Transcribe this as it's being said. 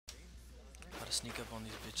to sneak up on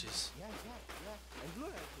these bitches. Yeah. And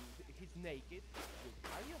look at him. He's naked.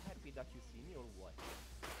 Look, are you happy that you see me or what?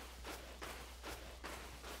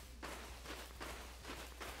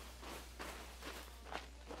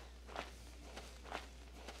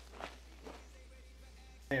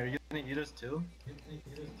 Hey, are you gonna eat us too?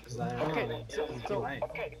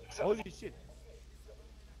 Okay, holy shit.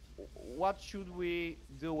 What should we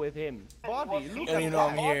do with him? Body, look And at you know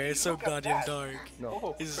that. I'm here. It's so goddamn dark.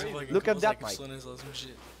 No. He's just fucking Look at close, that, like Mike. Slinus or some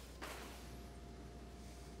shit.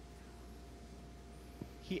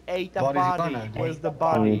 He ate a Body's body. gone now, Where's dude. the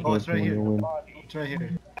body? Oh, it's right here. It's right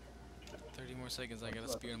here. 30 more seconds, I got a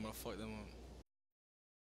spear, I'm gonna fuck them up.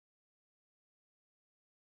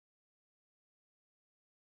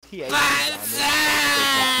 He ate the body.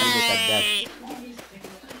 Look at that.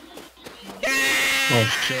 Oh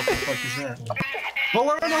shit, what the fuck is that? Oh,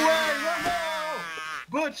 run away! Run now!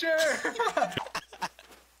 Butcher!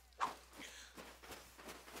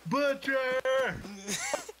 Butcher!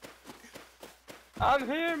 I'm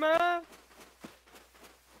here, man.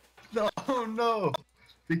 No, no!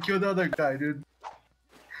 They killed the other guy, dude.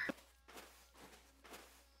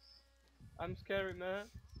 I'm scary, man.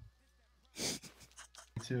 Me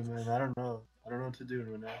too, man. I don't know. I don't know what to do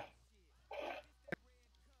right now.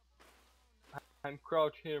 I'm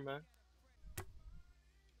crouched here, man.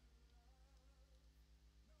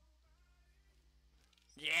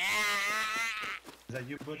 Yeah! Is that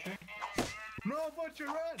you, Butcher? No, Butcher,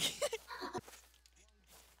 run!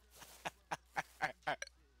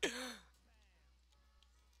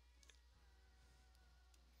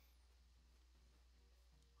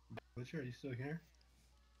 Butcher, are you still here?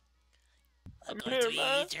 I'm here,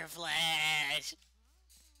 man. Eat your flesh!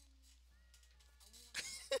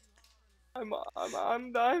 I'm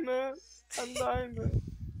dying, man. I'm dying, man.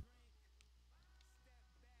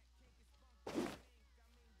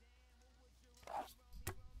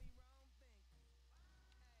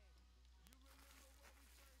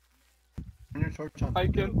 Turn your torch on. I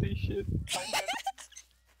can't see shit.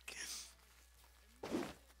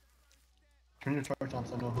 Turn your torch on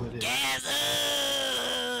so I know who it is. Gather!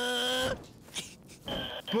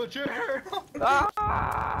 Butcher! Ah!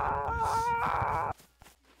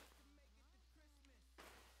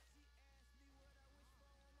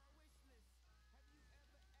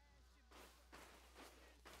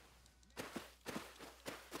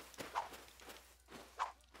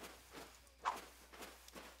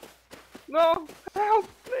 No! Help!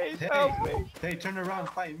 Please help me! Hey, turn around,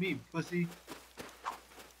 fight me, pussy.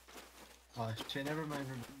 Oh shit, never mind,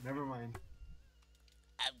 never mind.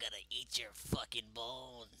 I'm gonna eat your fucking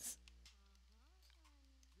bones.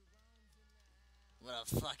 I'm gonna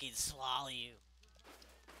fucking swallow you.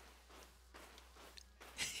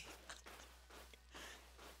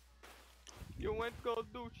 You went to go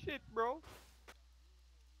do shit, bro.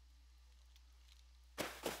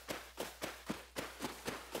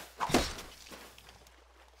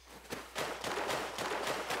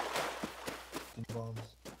 The bombs.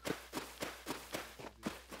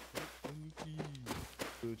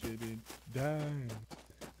 Down,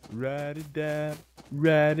 ride it down,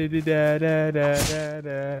 ride it da da da da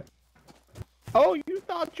da. Oh, you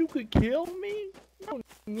thought you could kill me? No,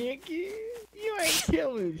 Nicky, you ain't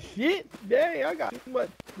killing shit. Dang, I got too much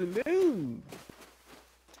to lose.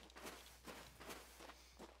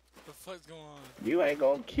 What the fuck's going on? You ain't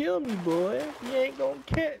gonna kill me, boy. You ain't gonna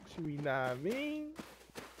catch me, nah, I mean.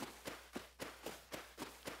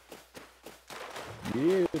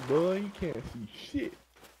 Yeah, boy, you can't see shit.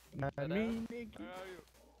 Nah, I mean, Nicky. Where are you?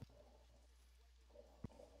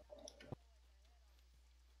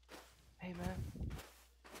 Hey, man.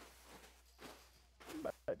 I'm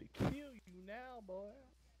about to kill you now, boy.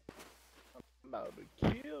 I'm about to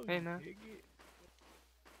kill Hey, you, man. nigga.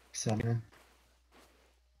 Seven.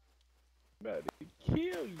 I'm about to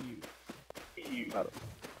kill you. About to...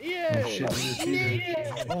 Yeah. Oh shit,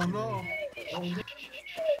 Yeah. oh no. Oh no.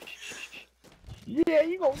 Yeah,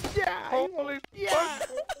 you gonna die. Holy Yeah.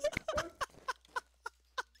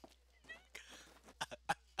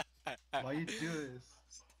 Why you do this?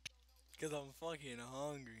 Cause I'm fucking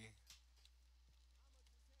hungry.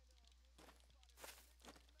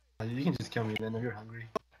 You can just kill me then if you're hungry.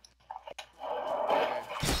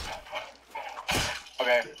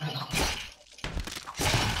 Okay.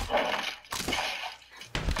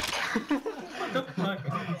 What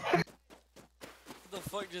the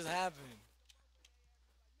fuck just happened?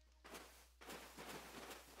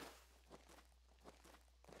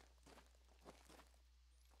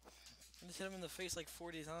 I just hit him in the face like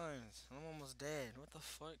 40 times. I'm almost dead. What the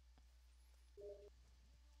fuck?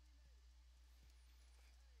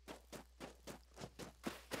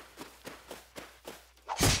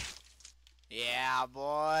 Yeah,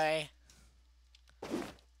 boy.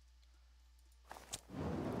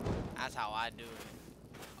 That's how I do it.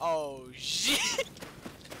 Oh, shit.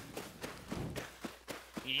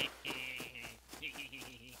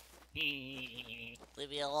 Leave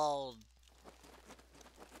me alone.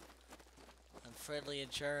 I'm friendly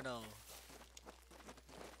and Cherno.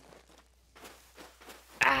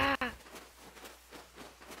 I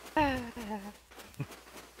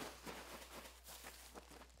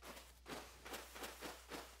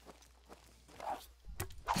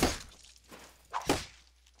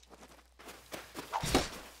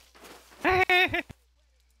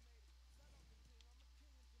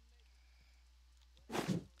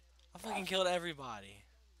fucking killed everybody.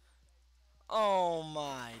 Oh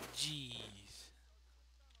my jeez.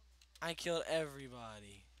 I killed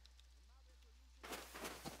everybody.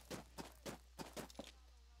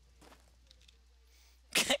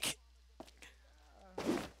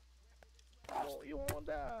 Oh, you won't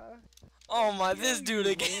die. Oh my, this dude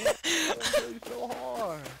again. I'm gonna kill you so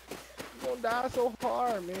hard. You're gonna die so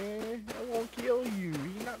hard, man. I'm gonna kill you.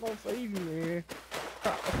 He's not gonna save you, man.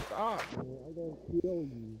 Stop, man. I'm gonna kill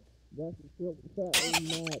you. That's a simple fact.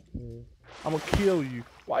 Man. I'm gonna kill you.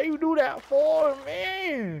 Why you do that for,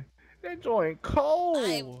 man? That joint cold.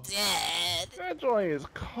 I'm dead. That joint is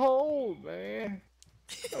cold, man.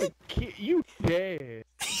 You dead.